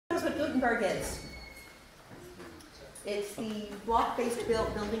Gutenberg is. It's the block-based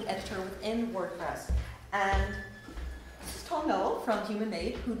building editor within WordPress. And this is J Nowell from Human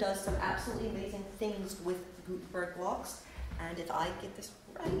Made, who does some absolutely amazing things with Gutenberg blocks. And if I get this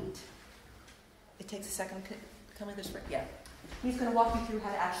right, it takes a second to come with this right. Yeah. He's going to walk you through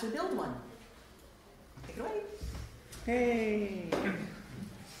how to actually build one. Take it away. Hey!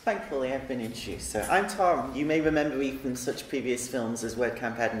 Thankfully, I've been introduced. So I'm Tom. You may remember me from such previous films as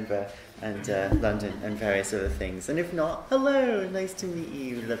WordCamp Edinburgh and London and various other things. And if not, hello! Nice to meet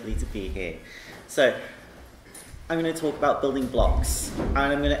you. Lovely to be here. So I'm going to talk about building blocks. And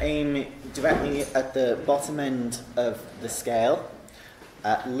I'm going to aim directly at the bottom end of the scale,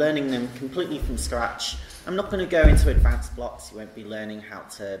 learning them completely from scratch. I'm not going to go into advanced blocks. You won't be learning how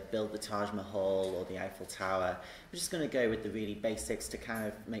to build the Taj Mahal or the Eiffel Tower. We're just going to go with the really basics to kind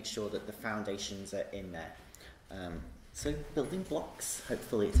of make sure that the foundations are in there. So building blocks,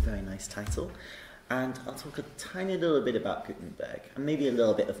 hopefully it's a very nice title. And I'll talk a tiny little bit about Gutenberg and maybe a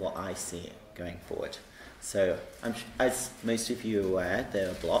little bit of what I see going forward. So as most of you are aware,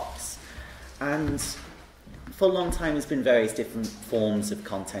 there are blocks. And for a long time there's been various different forms of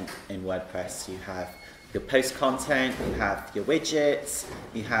content in WordPress. You have your post content, you have your widgets,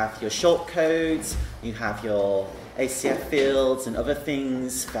 you have your shortcodes, you have your ACF fields and other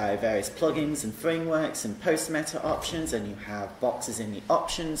things via various plugins and frameworks and post meta options, and you have boxes in the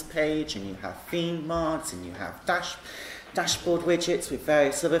options page, and you have theme mods, and you have dashboard widgets with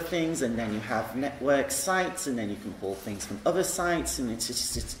various other things, and then you have network sites, and then you can pull things from other sites, and it's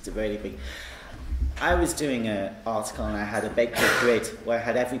just a really big... I was doing an article and I had a big grid where I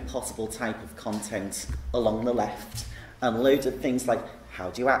had every possible type of content along the left and loads of things like how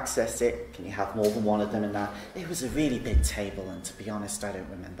do you access it, can you have more than one of them, and that. It was a really big table, and to be honest I don't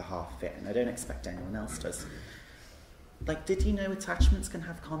remember half of it, and I don't expect anyone else does. Like, did you know attachments can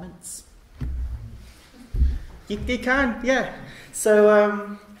have comments? You can, yeah.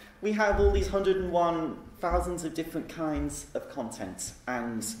 So we have all these 101 thousands of different kinds of content,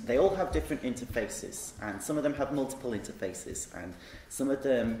 and they all have different interfaces, and some of them have multiple interfaces, and some of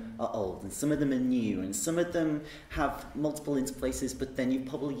them are old, and some of them are new, and some of them have multiple interfaces, but then you've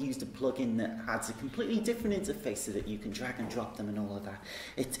probably used a plugin that adds a completely different interface so that you can drag and drop them and all of that.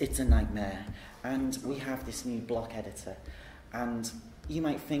 It's a nightmare. And we have this new block editor, and you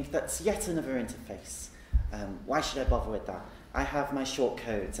might think that's yet another interface. Why should I bother with that? I have my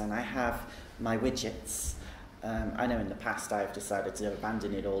shortcodes and I have my widgets. I know in the past I've decided to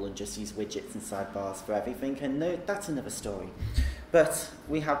abandon it all and just use widgets and sidebars for everything, and no, that's another story. But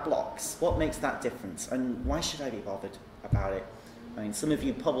we have blocks. What makes that difference, and why should I be bothered about it? I mean, some of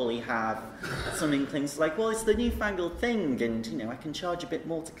you probably have some inklings like, well, it's the newfangled thing, and you know, I can charge a bit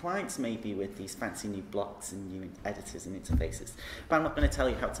more to clients maybe with these fancy new blocks and new editors and interfaces. But I'm not going to tell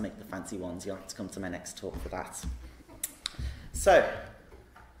you how to make the fancy ones. You'll have to come to my next talk for that. So,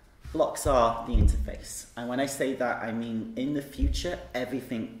 blocks are the interface. And when I say that, I mean in the future,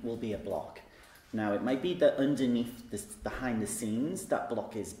 everything will be a block. Now, it might be that underneath this, behind the scenes, that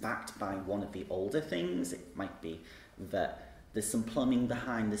block is backed by one of the older things. It might be that there's some plumbing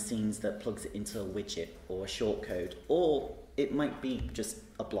behind the scenes that plugs it into a widget or a shortcode, or it might be just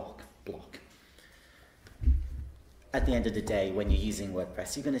a block. At the end of the day, when you're using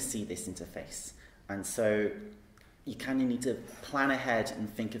WordPress, you're going to see this interface. And so you kind of need to plan ahead and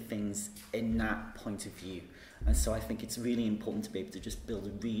think of things in that point of view. And so I think it's really important to be able to just build a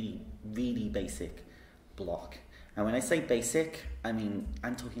really, really basic block. And when I say basic, I mean,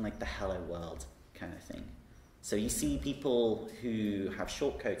 I'm talking like the hello world kind of thing. So you see people who have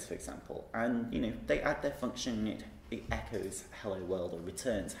shortcodes, for example, and you know, they add their function, it echoes hello world or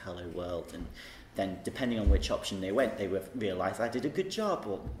returns hello world, and then depending on which option they went, they realize I did a good job,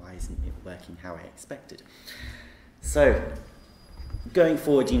 or why isn't it working how I expected? So, going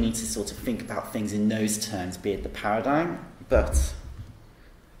forward, you need to sort of think about things in those terms, be it the paradigm, but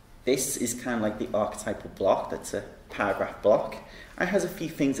this is kind of like the archetypal block, that's a paragraph block, and has a few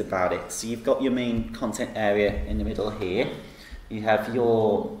things about it. So you've got your main content area in the middle here, you have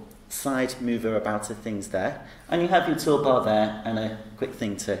your side mover about things there, and you have your toolbar there, and a quick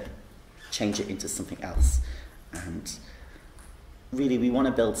thing to change it into something else. And really, we want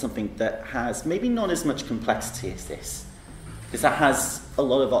to build something that has maybe not as much complexity as this, because that has a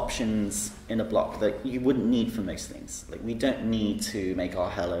lot of options in a block that you wouldn't need for most things. Like, we don't need to make our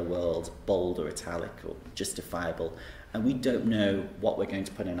hello world bold or italic or justifiable, and we don't know what we're going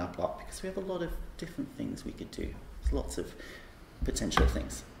to put in our block because we have a lot of different things we could do. There's lots of potential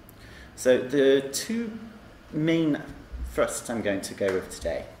things. So the two main thrusts I'm going to go with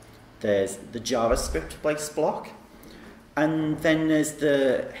today, there's the JavaScript based block, and then there's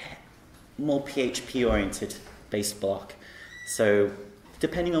the more PHP-oriented based block. So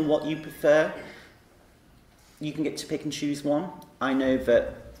depending on what you prefer, you can get to pick and choose one. I know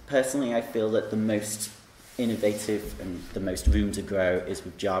that personally I feel that the most innovative and the most room to grow is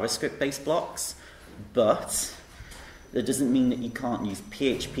with JavaScript-based blocks, but that doesn't mean that you can't use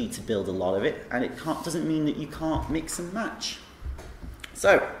PHP to build a lot of it, and it doesn't mean that you can't mix and match.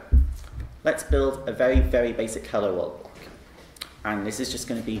 So let's build a very, very basic Hello World block. And this is just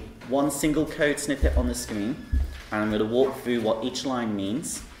going to be one single code snippet on the screen, and I'm going to walk through what each line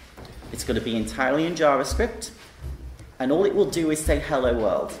means. It's going to be entirely in JavaScript, and all it will do is say Hello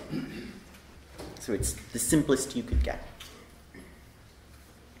World. So it's the simplest you could get.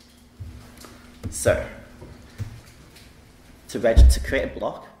 So, to create a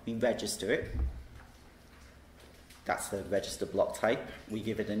block, we register it. That's the register block type. We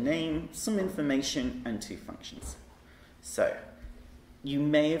give it a name, some information, and 2 functions. So, you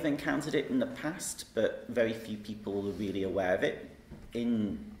may have encountered it in the past, but very few people are really aware of it.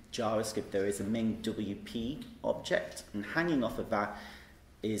 In JavaScript, there is a main WP object, and hanging off of that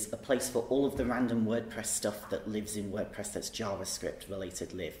is a place for all of the random WordPress stuff that lives in WordPress that's JavaScript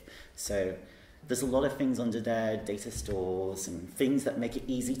related live. So there's a lot of things under there, data stores and things that make it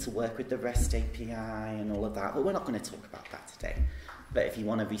easy to work with the REST API and all of that, but we're not going to talk about that today. But if you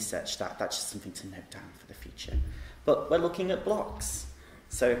want to research that, that's just something to note down for the future. But we're looking at blocks.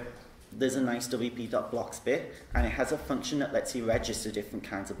 So there's a nice wp.blocks bit, and it has a function that lets you register different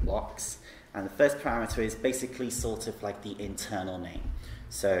kinds of blocks. And the first parameter is basically sort of like the internal name.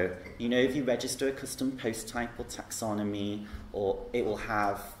 So, you know, if you register a custom post type or taxonomy, or it will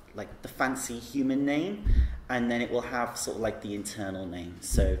have like the fancy human name, and then it will have sort of like the internal name.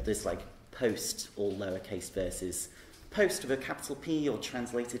 So there's like post, all lowercase, versus post with a capital P, or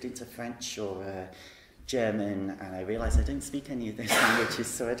translated into French or German, and I realise I don't speak any of those languages,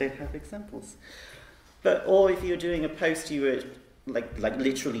 so I don't have examples. But, or if you're doing a post, you were like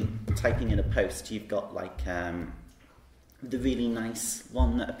literally typing in a post, you've got like the really nice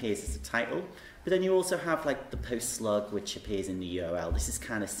one that appears as a title, but then you also have like the post slug, which appears in the URL. This is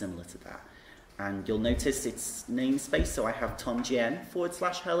kind of similar to that. And you'll notice it's namespace, so I have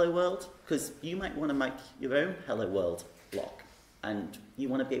tomgn/hello world, because you might want to make your own hello world block, and you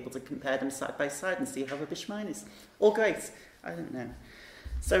want to be able to compare them side by side and see how rubbish mine is. Or great, I don't know.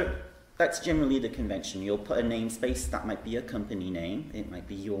 So that's generally the convention. You'll put a namespace, that might be a company name, it might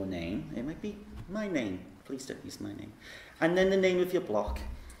be your name, it might be my name. Please don't use my name. And then the name of your block.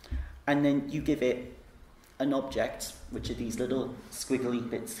 And then you give it an object, which are these little squiggly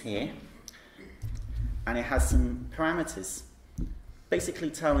bits here. And it has some parameters, basically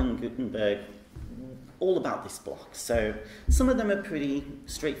telling Gutenberg all about this block. So some of them are pretty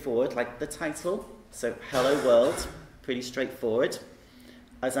straightforward, like the title. So hello world, pretty straightforward.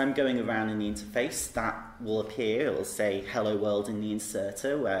 As I'm going around in the interface, that will appear. It will say hello world in the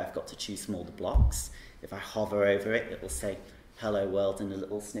inserter, where I've got to choose from all the blocks. If I hover over it, it will say hello world in a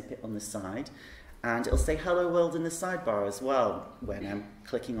little snippet on the side. And it'll say hello world in the sidebar as well when I'm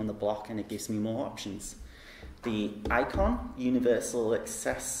clicking on the block, and it gives me more options. The icon, universal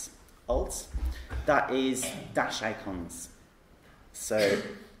access alt, that is dash icons. So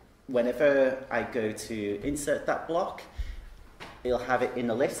whenever I go to insert that block, it'll have it in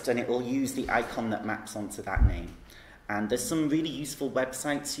the list, and it will use the icon that maps onto that name. And there's some really useful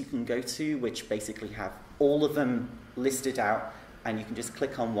websites you can go to which basically have all of them listed out, and you can just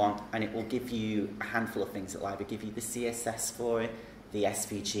click on one and it will give you a handful of things. It'll either give you the CSS for it, the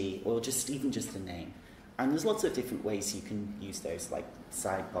SVG, or even just the name. And there's lots of different ways you can use those, like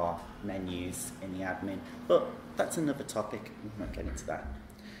sidebar menus in the admin, but that's another topic, we won't get into that.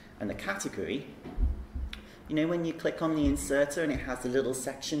 And the category, you know, when you click on the inserter and it has the little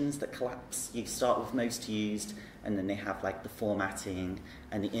sections that collapse, you start with most used, and then they have like the formatting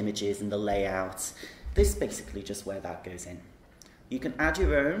and the images and the layout. This is basically just where that goes in. You can add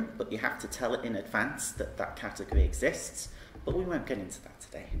your own, but you have to tell it in advance that that category exists, but we won't get into that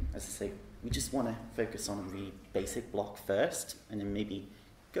today. As I say, we just want to focus on a really basic block first, and then maybe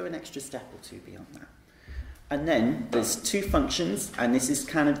go an extra step or two beyond that. And then there's 2 functions, and this is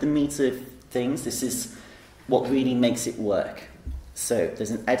kind of the meat of things. This is what really makes it work. So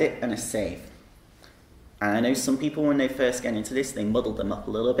there's an edit and a save. And I know some people, when they first get into this, they muddle them up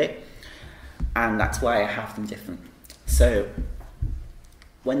a little bit, and that's why I have them different. So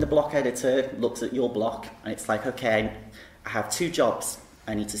when the block editor looks at your block, and it's like, okay, I have 2 jobs.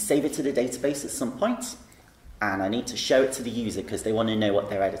 I need to save it to the database at some point, and I need to show it to the user because they want to know what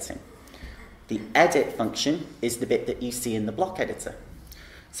they're editing. The edit function is the bit that you see in the block editor.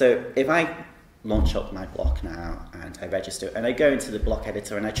 So if I launch up my block now and I register and I go into the block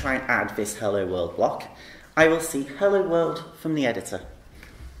editor and I try and add this hello world block, I will see hello world from the editor.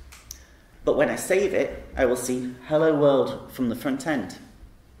 But when I save it, I will see hello world from the front end.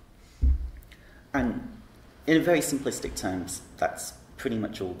 And in very simplistic terms, that's pretty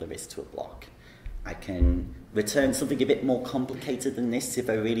much all there is to a block. I can return something a bit more complicated than this if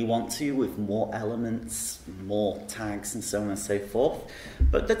I really want to, with more elements, more tags, and so on and so forth.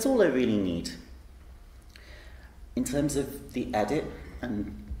 But that's all I really need. In terms of the edit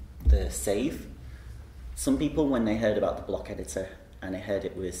and the save, some people, when they heard about the block editor and they heard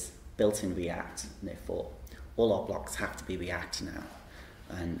it was built in React, and they thought, all our blocks have to be React now.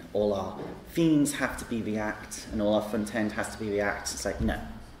 And all our themes have to be React, and all our front end has to be React. It's like, no.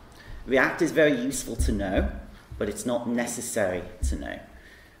 React is very useful to know, but it's not necessary to know.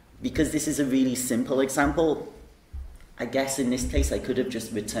 Because this is a really simple example, I guess in this case I could have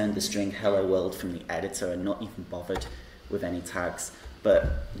just returned the string hello world from the editor and not even bothered with any tags,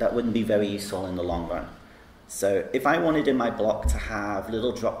 but that wouldn't be very useful in the long run. So if I wanted in my block to have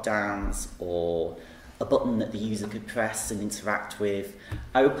little drop downs or a button that the user could press and interact with,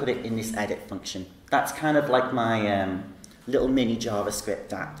 I would put it in this edit function. That's kind of like my little mini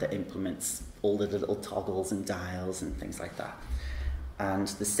JavaScript app that implements all the little toggles and dials and things like that. And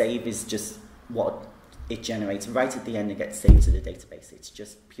the save is just what it generates right at the end and gets saved to the database. It's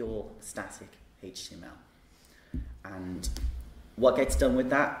just pure static HTML. And what gets done with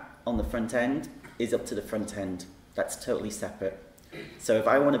that on the front end is up to the front end. That's totally separate. So if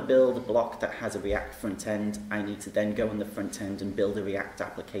I want to build a block that has a React front end, I need to then go on the front end and build a React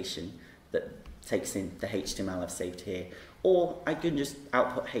application that takes in the HTML I've saved here. Or I can just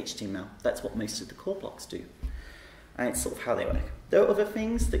output HTML. That's what most of the core blocks do. And it's sort of how they work. There are other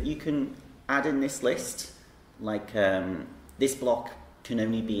things that you can add in this list, like this block can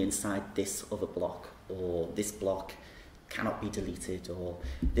only be inside this other block, or this block cannot be deleted, or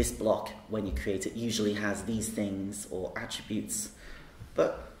this block, when you create it, usually has these things or attributes.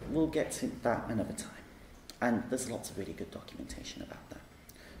 But we'll get to that another time. And there's lots of really good documentation about that.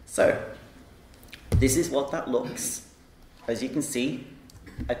 So this is what that looks. As you can see,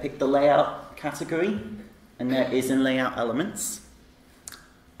 I picked the layout category, and there is in layout elements.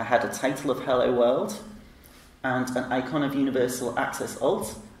 I had a title of Hello World, and an icon of Universal Access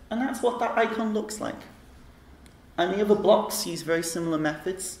Alt, and that's what that icon looks like. And the other blocks use very similar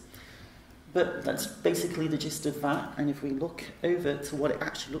methods, but that's basically the gist of that. And if we look over to what it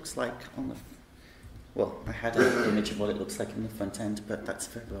actually looks like on the, well, I had an image of what it looks like in the front end, but that's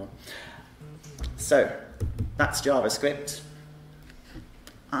very well. So that's JavaScript.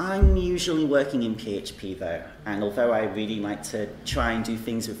 I'm usually working in PHP though, and although I really like to try and do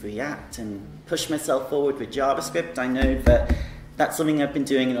things with React and push myself forward with JavaScript, I know that that's something I've been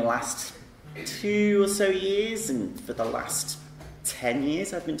doing in the last 2 or so years, and for the last 10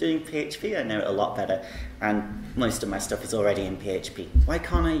 years I've been doing PHP. I know it a lot better, and most of my stuff is already in PHP. Why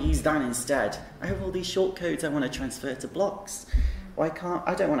can't I use that instead? I have all these shortcodes I want to transfer to blocks. Why can't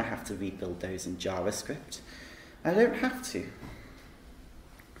I don't want to have to rebuild those in JavaScript. I don't have to.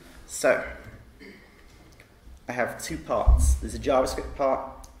 So I have 2 parts. There's a JavaScript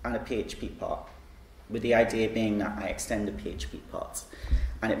part and a PHP part, with the idea being that I extend the PHP part.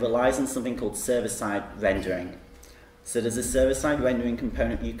 And it relies on something called server-side rendering. So there's a server-side rendering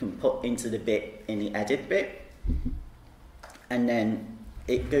component you can put into the bit in the edit bit, and then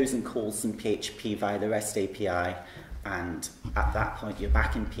it goes and calls some PHP via the REST API, and at that point you're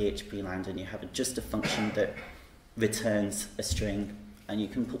back in PHP land and you have just a function that returns a string, and you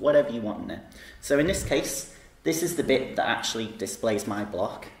can put whatever you want in there. So in this case, this is the bit that actually displays my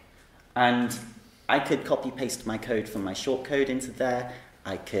block, and I could copy-paste my code from my shortcode into there.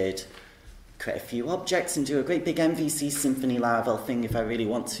 I could create a few objects and do a great big MVC Symfony Laravel thing if I really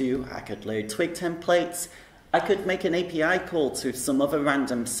want to. I could load Twig templates. I could make an API call to some other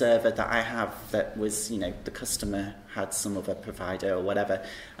random server that I have that was, you know, the customer had some other provider or whatever,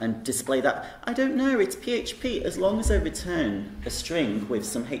 and display that. I don't know, it's PHP. As long as I return a string with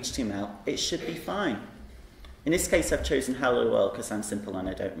some HTML, it should be fine. In this case, I've chosen Hello World because I'm simple and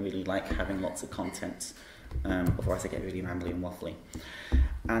I don't really like having lots of content. Otherwise I get really rambly and waffly.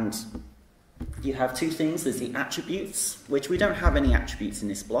 And you have 2 things. There's the attributes, which we don't have any attributes in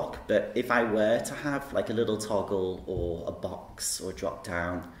this block, but if I were to have like a little toggle or a box or a drop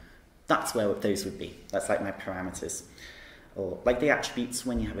down, that's where those would be. That's like my parameters. Or like the attributes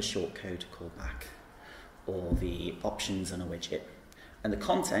when you have a shortcode callback, or the options on a widget. And the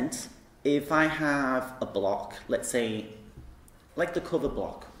content, if I have a block, let's say like the cover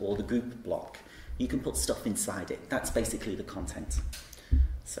block or the group block, you can put stuff inside it. That's basically the content.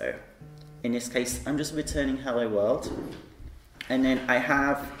 So In this case, I'm just returning hello world. And then I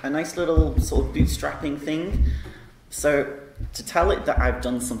have a nice little sort of bootstrapping thing. So to tell it that I've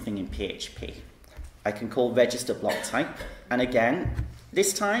done something in PHP, I can call register block type. And again,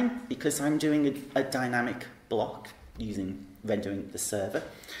 this time, because I'm doing a dynamic block using rendering the server,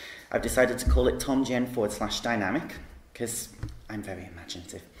 I've decided to call it tomgen/dynamic because I'm very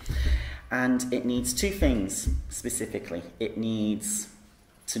imaginative. And it needs two things specifically. It needs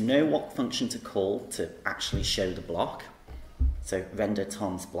to know what function to call to actually show the block. So render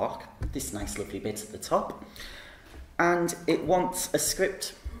Tom's block, this nice lovely bit at the top. And it wants a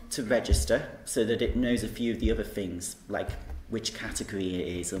script to register so that it knows a few of the other things, like which category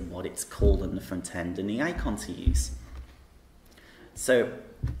it is and what it's called on the front end and the icon to use. So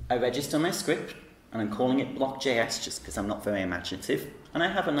I register my script and I'm calling it block.js just because I'm not very imaginative. And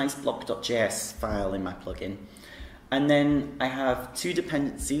I have a nice block.js file in my plugin. And then I have two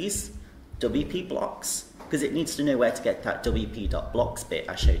dependencies, WP blocks, because it needs to know where to get that wp.blocks bit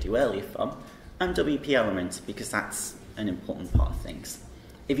I showed you earlier from, and WP element, because that's an important part of things.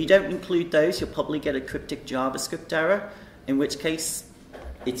 If you don't include those, you'll probably get a cryptic JavaScript error, in which case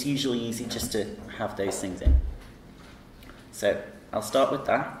it's usually easy just to have those things in. So I'll start with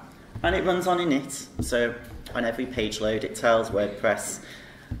that. And it runs on init, so on every page load it tells WordPress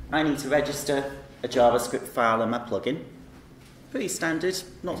I need to register a JavaScript file in my plugin. Pretty standard,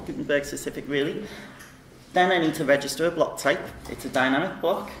 not Gutenberg specific really. Then I need to register a block type. It's a dynamic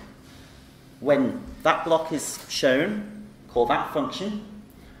block. When that block is shown, call that function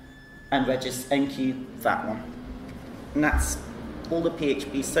and enqueue that one. And that's all the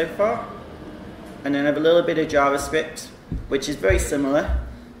PHP so far. And then I have a little bit of JavaScript, which is very similar.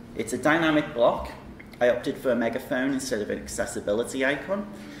 It's a dynamic block. I opted for a megaphone instead of an accessibility icon.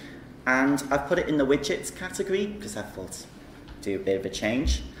 And I've put it in the widgets category because I thought I'd do a bit of a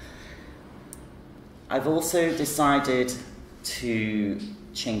change. I've also decided to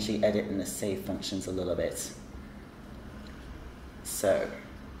change the edit and the save functions a little bit. So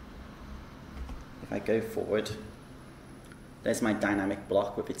if I go forward, there's my dynamic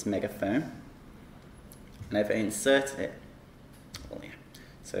block with its megaphone. And if I insert it, oh yeah,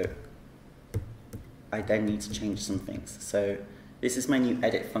 so I then need to change some things. So this is my new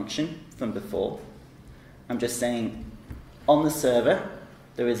edit function from before. I'm just saying on the server,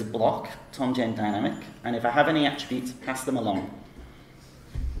 there is a block, tomgen dynamic, and if I have any attributes, pass them along.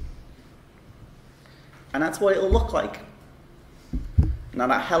 And that's what it'll look like. Now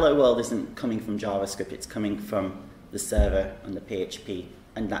that hello world isn't coming from JavaScript, it's coming from the server and the PHP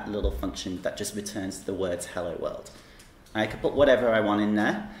and that little function that just returns the words hello world. I could put whatever I want in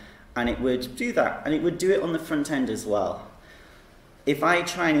there and it would do that, and it would do it on the front end as well. If I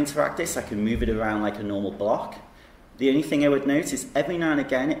try and interact this, I can move it around like a normal block. The only thing I would notice is every now and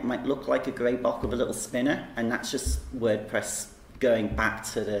again it might look like a grey block with a little spinner, and that's just WordPress going back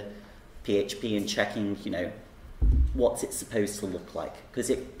to the PHP and checking, you know, what's it supposed to look like.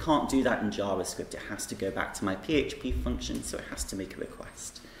 Because it can't do that in JavaScript, it has to go back to my PHP function, so it has to make a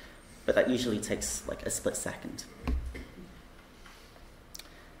request. But that usually takes like a split second.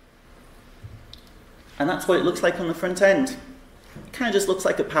 And that's what it looks like on the front end. It kind of just looks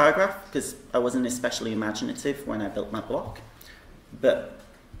like a paragraph because I wasn't especially imaginative when I built my block. But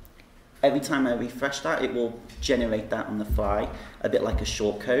every time I refresh that, it will generate that on the fly, a bit like a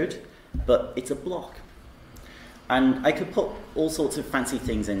shortcode, but it's a block. And I could put all sorts of fancy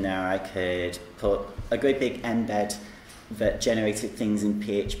things in there. I could put a great big embed that generated things in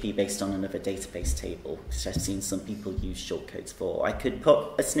PHP based on another database table, which I've seen some people use shortcodes for. I could put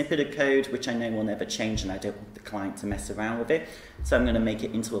a snippet of code, which I know will never change and I don't want the client to mess around with it. So I'm going to make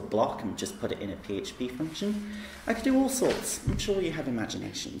it into a block and just put it in a PHP function. I could do all sorts. I'm sure you have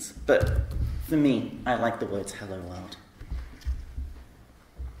imaginations. But for me, I like the words hello world.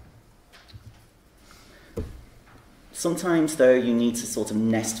 Sometimes, though, you need to sort of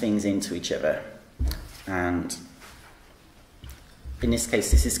nest things into each other. And in this case,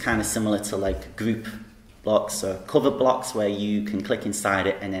 this is kind of similar to like group blocks or cover blocks where you can click inside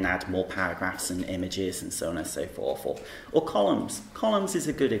it and then add more paragraphs and images and so on and so forth. Or columns. Columns is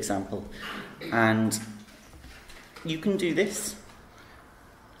a good example. And you can do this.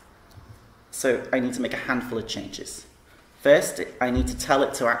 So I need to make a handful of changes. First, I need to tell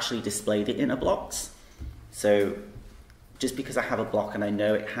it to actually display the inner blocks. So just because I have a block and I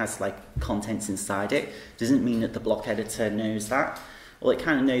know it has like contents inside it, doesn't mean that the block editor knows that. Well, it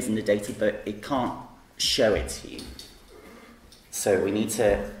kind of knows in the data, but it can't show it to you. So we need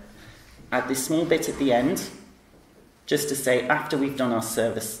to add this small bit at the end, just to say after we've done our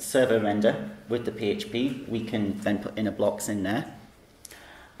server render with the PHP, we can then put inner blocks in there.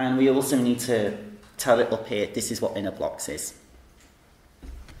 And we also need to tell it up here, this is what inner blocks is.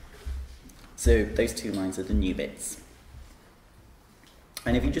 So those 2 lines are the new bits.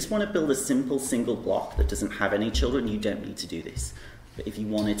 And if you just want to build a simple single block that doesn't have any children, you don't need to do this. But if you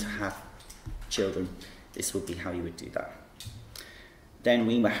wanted to have children, this would be how you would do that. Then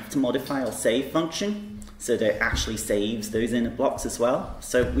we have to modify our save function so that it actually saves those inner blocks as well.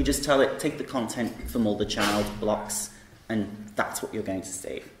 So we just tell it, take the content from all the child blocks, and that's what you're going to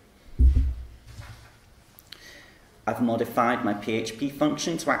save. I've modified my PHP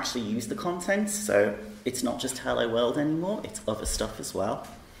function to actually use the content, so it's not just hello world anymore, it's other stuff as well.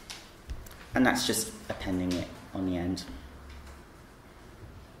 And that's just appending it on the end.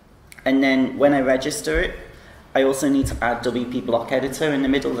 And then when I register it, I also need to add WP block editor in the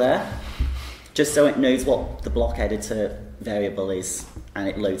middle there, just so it knows what the block editor variable is and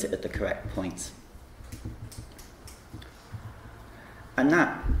it loads it at the correct point. And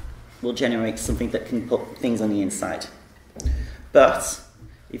that will generate something that can put things on the inside. But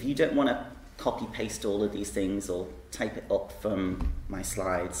if you don't want to copy paste all of these things or type it up from my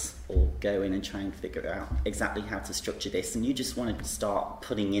slides or go in and try and figure out exactly how to structure this, and you just want to start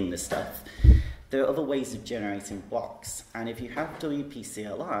putting in the stuff, there are other ways of generating blocks. And if you have WP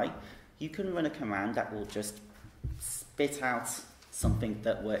CLI, you can run a command that will just spit out something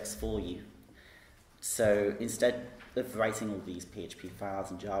that works for you. So instead of writing all these PHP files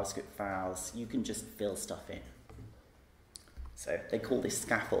and JavaScript files, you can just fill stuff in. So they call this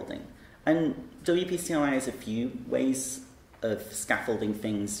scaffolding. And WP CLI has a few ways of scaffolding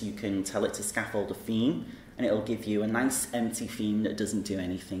things. You can tell it to scaffold a theme, and it'll give you a nice empty theme that doesn't do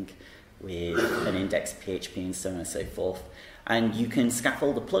anything with an index PHP and so on and so forth. And you can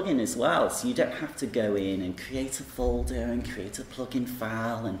scaffold a plugin as well, so you don't have to go in and create a folder and create a plugin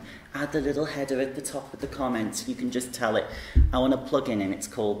file and add the little header at the top of the comments. You can just tell it, I want a plugin and it's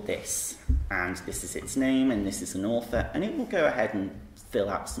called this, and this is its name, and this is an author, and it will go ahead and fill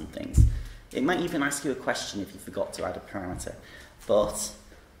out some things. It might even ask you a question if you forgot to add a parameter, but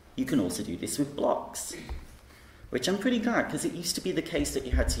you can also do this with blocks, which I'm pretty glad, because it used to be the case that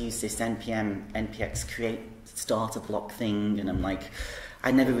you had to use this npx create starter block thing, and I'm like,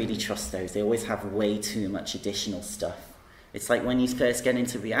 I never really trust those. They always have way too much additional stuff. It's like when you first get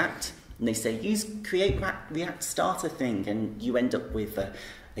into React, and they say, use create React starter thing, and you end up with a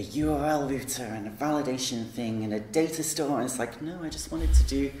URL router and a validation thing and a data store, and it's like, no, I just wanted to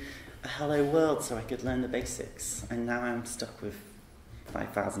do a hello world so I could learn the basics, and now I'm stuck with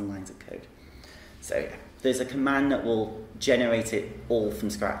 5,000 lines of code. So yeah, there's a command that will generate it all from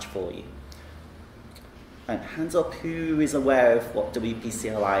scratch for you. And hands up who is aware of what WP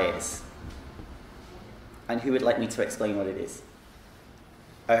CLI is? And who would like me to explain what it is?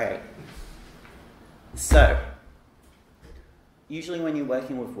 Okay. So, usually when you're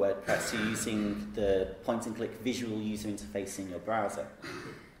working with WordPress, you're using the point-and-click visual user interface in your browser.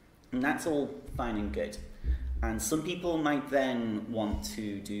 And that's all fine and good. And some people might then want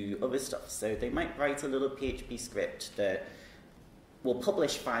to do other stuff. So they might write a little PHP script that will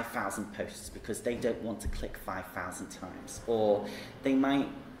publish 5,000 posts because they don't want to click 5,000 times. Or they might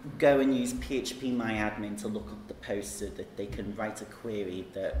go and use phpMyAdmin to look up the post so that they can write a query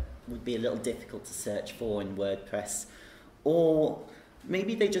that would be a little difficult to search for in WordPress. Or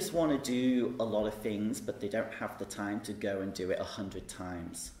maybe they just want to do a lot of things, but they don't have the time to go and do it 100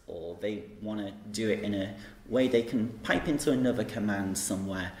 times. Or they want to do it in a way they can pipe into another command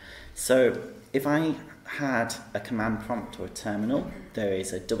somewhere. So if I had a command prompt or a terminal, there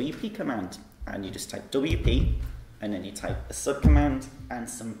is a WP command, and you just type WP, and then you type a subcommand and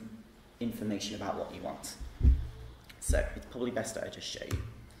some information about what you want. So it's probably best that I just show you.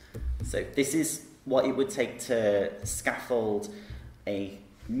 So this is what it would take to scaffold a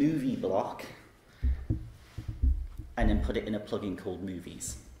movie block and then put it in a plugin called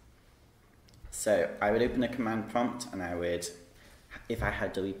Movies. So I would open a command prompt, and I would, if I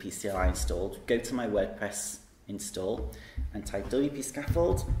had WP CLI installed, go to my WordPress install and type WP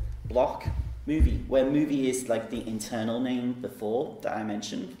scaffold block movie, where movie is like the internal name before that I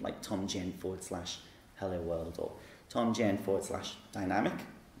mentioned, like tomgen/hello world or tomgen/dynamic.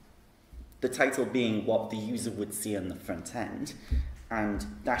 The title being what the user would see on the front end, and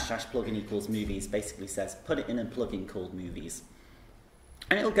 --plugin equals movies basically says put it in a plugin called Movies.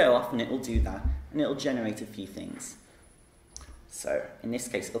 And it'll go off and it'll do that, and it'll generate a few things. So in this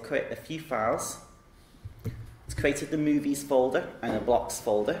case, it'll create a few files. It's created the movies folder and a blocks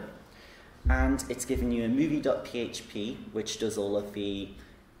folder, and it's given you a movie.php, which does all of the,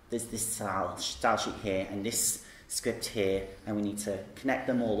 there's this style sheet here, and this script here, and we need to connect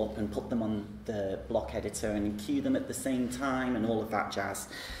them all up and put them on the block editor and queue them at the same time and all of that jazz.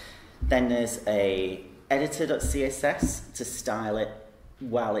 Then there's a editor.css to style it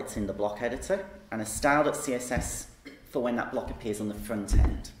while it's in the block editor, and a style.css for when that block appears on the front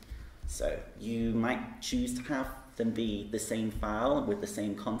end. So you might choose to have them be the same file with the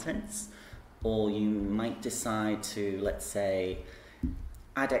same contents, or you might decide to, let's say,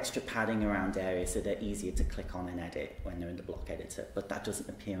 add extra padding around areas so they're easier to click on and edit when they're in the block editor, but that doesn't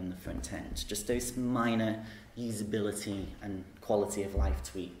appear on the front end. Just those minor usability and quality of life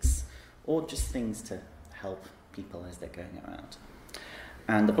tweaks, or just things to help people as they're going around.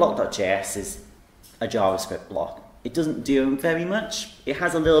 And the block.js is a JavaScript block. It doesn't do very much. It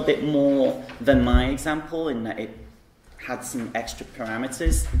has a little bit more than my example in that it had some extra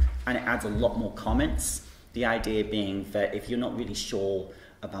parameters and it adds a lot more comments. The idea being that if you're not really sure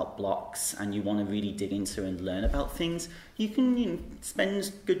about blocks and you want to really dig into and learn about things, you can spend a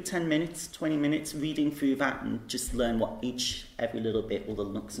good 10 minutes, 20 minutes reading through that and just learn what every little bit, all the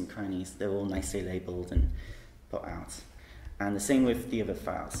nooks and crannies, they're all nicely labeled and put out. And the same with the other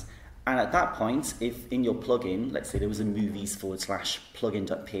files. And at that point, if in your plugin, let's say there was a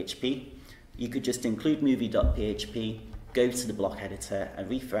movies/plugin.php, you could just include movie.php, go to the block editor and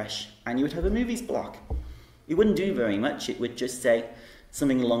refresh, and you would have a movies block. It wouldn't do very much. It would just say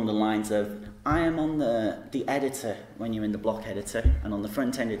something along the lines of, I am on the editor when you're in the block editor, and on the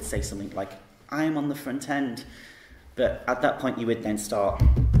front end it'd say something like, I am on the front end. But at that point you would then start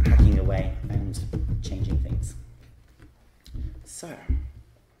hacking away and changing things. So,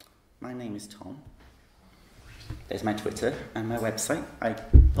 my name is Tom. There's my Twitter and my website. I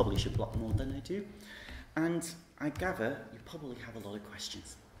probably should block more than I do. And I gather you probably have a lot of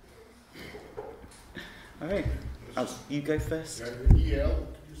questions. All right, you go first. Yeah, the EL,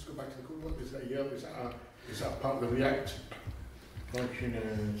 could you just go back to the code? What is that EL? Is that part of the React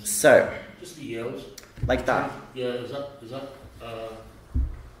function? So, just the ELs. Like that. Yeah, is that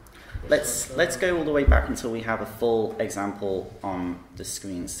let's go all the way back until we have a full example on the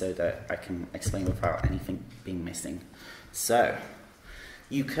screen so that I can explain without anything being missing. So,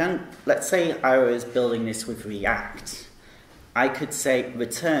 you can, let's say I was building this with React. I could say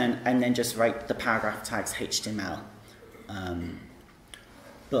return and then just write the paragraph tags HTML.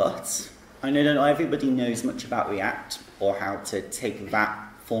 But I know that not everybody knows much about React or how to take that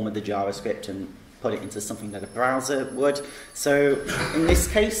form of the JavaScript and put it into something that a browser would. So in this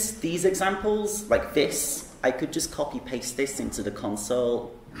case, these examples, like this, I could just copy paste this into the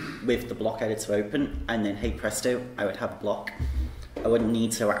console with the block editor open, and then hey presto, I would have a block. I wouldn't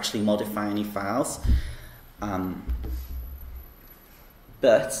need to actually modify any files.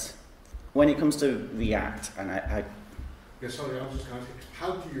 But when it comes to React, and yeah, sorry, I was just going to say,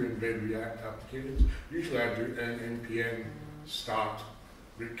 how do you embed React applications? Usually I do npm start,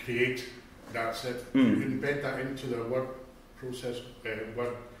 create, that's it. You embed that into the word process,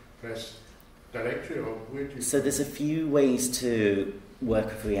 WordPress directory, or where do you... So there's a few ways to work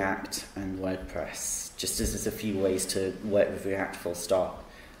with React and WordPress, just as there's a few ways to work with React full stop.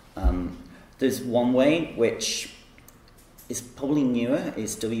 There's one way which is probably newer,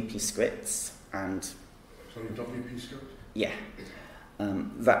 is WP scripts, and... Sorry, WP script? Yeah.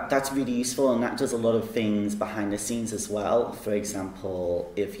 That's really useful, and that does a lot of things behind the scenes as well. For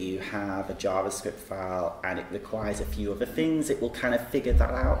example, if you have a JavaScript file and it requires a few other things, it will kind of figure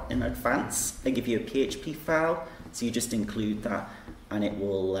that out in advance. They give you a PHP file, so you just include that, and it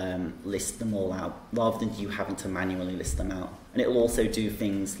will list them all out, rather than you having to manually list them out. And it will also do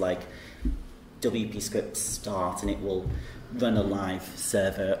things like WP script start, and it will run a live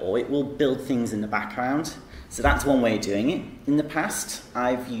server, or it will build things in the background. So that's one way of doing it. In the past,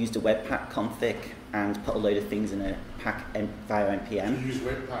 I've used a Webpack config and put a load of things in a pack via NPM. You use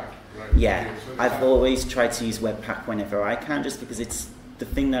Webpack, right? Yeah, Okay, so I've always tried to use Webpack whenever I can, just because it's the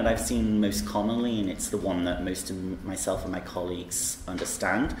thing that I've seen most commonly, and it's the one that most of myself and my colleagues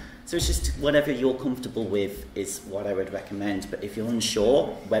understand. So it's just whatever you're comfortable with is what I would recommend. But if you're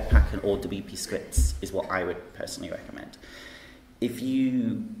unsure, Webpack or WP scripts is what I would personally recommend. If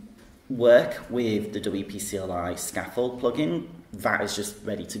you work with the WP CLI scaffold plugin, that is just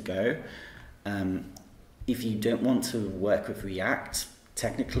ready to go. If you don't want to work with React,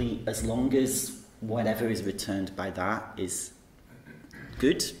 technically, as long as whatever is returned by that is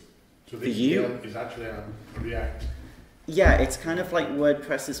good so for you. Is actually a React. Yeah, it's kind of like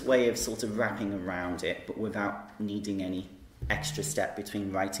WordPress's way of sort of wrapping around it, but without needing any extra step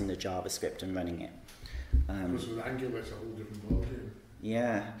between writing the JavaScript and running it. Because with Angular, it's a whole different ballgame.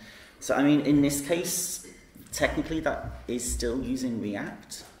 Yeah. So, I mean, in this case, technically that is still using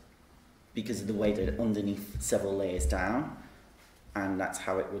React. because of the way that underneath several layers down, and that's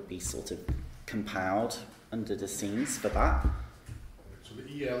how it would be sort of compiled under the scenes for that. So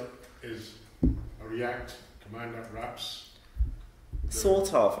the EL is a React command that wraps?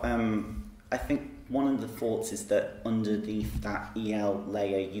 Sort of. I think one of the thoughts is that underneath that EL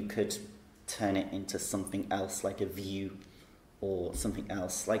layer you could turn it into something else, like a view or something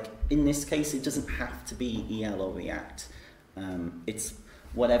else. Like in this case it doesn't have to be EL or React. It's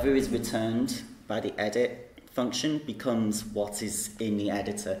whatever is returned by the edit function becomes what is in the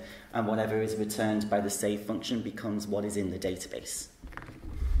editor, and whatever is returned by the save function becomes what is in the database.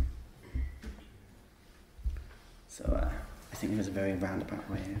 So I think it was a very roundabout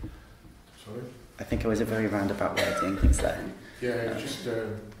way. Sorry? I think it was a very roundabout way of doing things there. Yeah, it's just, I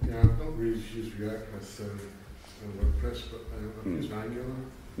don't really use React with WordPress, but I use Angular.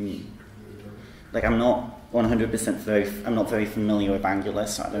 Like I'm not 100% I'm not very familiar with Angular,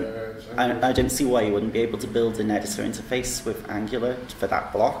 so I don't see why you wouldn't be able to build an editor interface with Angular for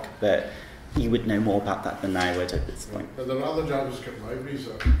that block, but you would know more about that than I would at this point. But there are other JavaScript libraries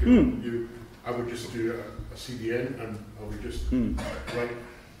that I would just do a CDN and I would just write,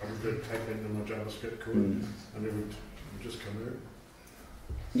 I would type into my JavaScript code and it would just come out.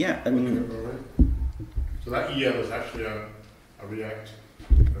 Yeah, I mean... So that EL is actually a React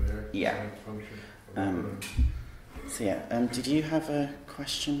function. So yeah, did you have a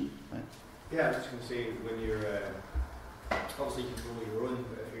question? Yeah, I was just going to say, when you're obviously you control your own,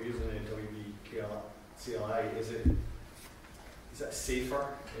 but if you're using a WP CLI, is that safer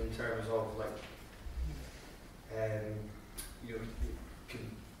in terms of like can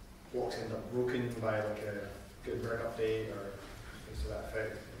blocks end up broken by like a Gutenberg update or things to that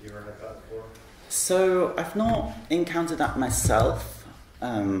effect? Have you ever had that before? So I've not encountered that myself.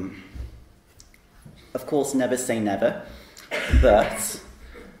 Of course, never say never, but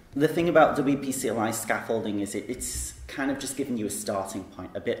the thing about WP CLI scaffolding is it's kind of just giving you a starting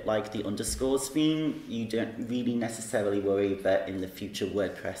point, a bit like the underscores theme. You don't really necessarily worry that in the future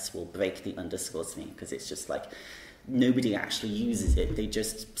WordPress will break the underscores theme, because it's just like nobody actually uses it. They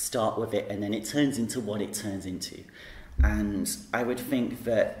just start with it and then it turns into what it turns into. And I would think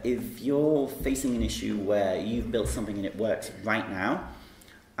that if you're facing an issue where you've built something and it works right now,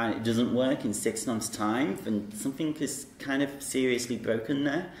 and it doesn't work in 6 months' time, then something is kind of seriously broken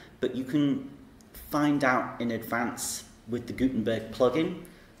there. But you can find out in advance with the Gutenberg plugin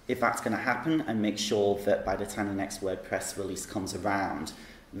if that's going to happen, and make sure that by the time the next WordPress release comes around,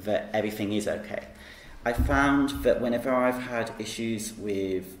 that everything is okay. I found that whenever I've had issues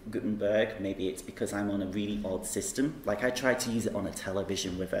with Gutenberg, maybe it's because I'm on a really odd system. Like I tried to use it on a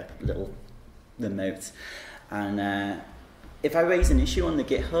television with a little remote, and if I raise an issue on the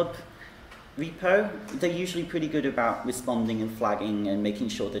GitHub repo, they're usually pretty good about responding and flagging and making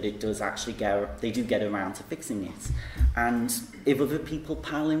sure that it does actually they do get around to fixing it. And if other people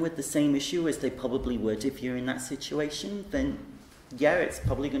pile in with the same issue, as they probably would if you're in that situation, then yeah, it's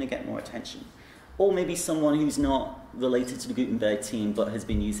probably going to get more attention. Or maybe someone who's not related to the Gutenberg team but has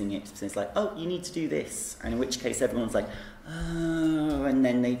been using it, so it's like, oh, you need to do this, and in which case everyone's like, oh, and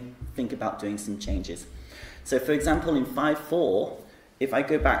then they think about doing some changes. So for example, in 5.4, if I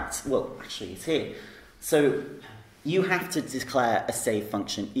go back to, well, actually it's here. So you have to declare a save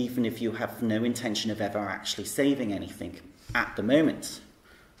function even if you have no intention of ever actually saving anything at the moment.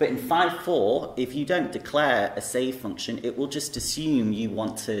 But in 5.4, if you don't declare a save function, it will just assume you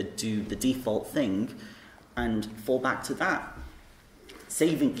want to do the default thing and fall back to that,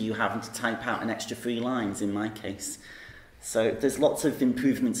 saving you having to type out an extra 3 lines in my case. So there's lots of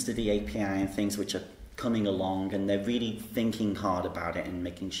improvements to the API and things which are coming along, and they're really thinking hard about it and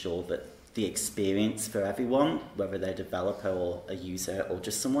making sure that the experience for everyone, whether they're a developer or a user or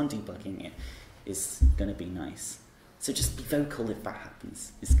just someone debugging it, is going to be nice. So just be vocal if that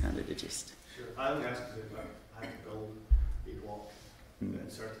happens, is kind of the gist. Sure. I only asked because I had to build a block that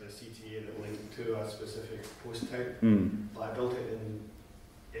inserted a CTA that linked to a specific post type, but I built it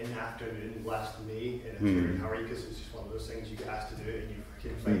in afternoon last May in a tearing hurry, because it's just one of those things you get asked to do it and you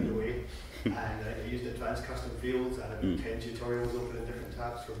can find a way. And I used advanced custom fields and I had 10 tutorials open in different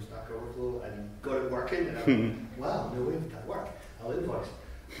tabs from Stack Overflow and got it working, and I went, wow, no way did that work, I'll invoice.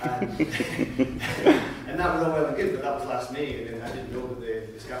 And that was all well and good, but that was last May, and then I didn't know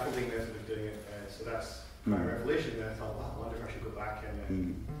that the scaffolding method of doing it, so that's my revelation, and I thought, wow, I wonder if I should go back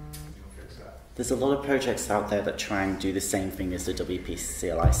and fix that. There's a lot of projects out there that try and do the same thing as the WP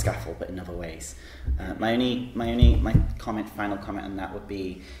CLI scaffold, but in other ways. My final comment on that would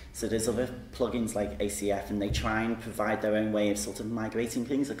be, so there's other plugins like ACF, and they try and provide their own way of sort of migrating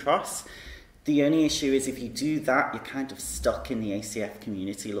things across. The only issue is if you do that, you're kind of stuck in the ACF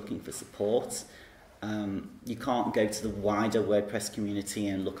community looking for support. You can't go to the wider WordPress community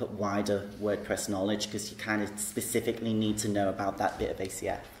and look at wider WordPress knowledge because you kind of specifically need to know about that bit of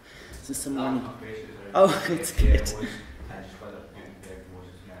ACF. So someone... Oh, it's good.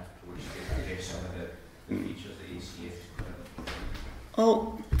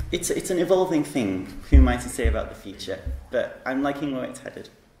 Well, it's an evolving thing. Who am I to say about the future? But I'm liking where it's headed.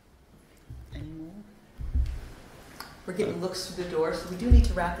 Any more? We're getting looks through the door, so we do need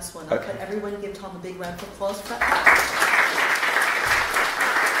to wrap this one up. Okay. But everyone give Tom a big round of applause for that.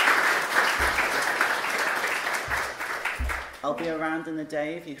 I'll be around in the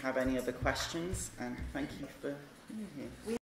day if you have any other questions, and thank you for being here.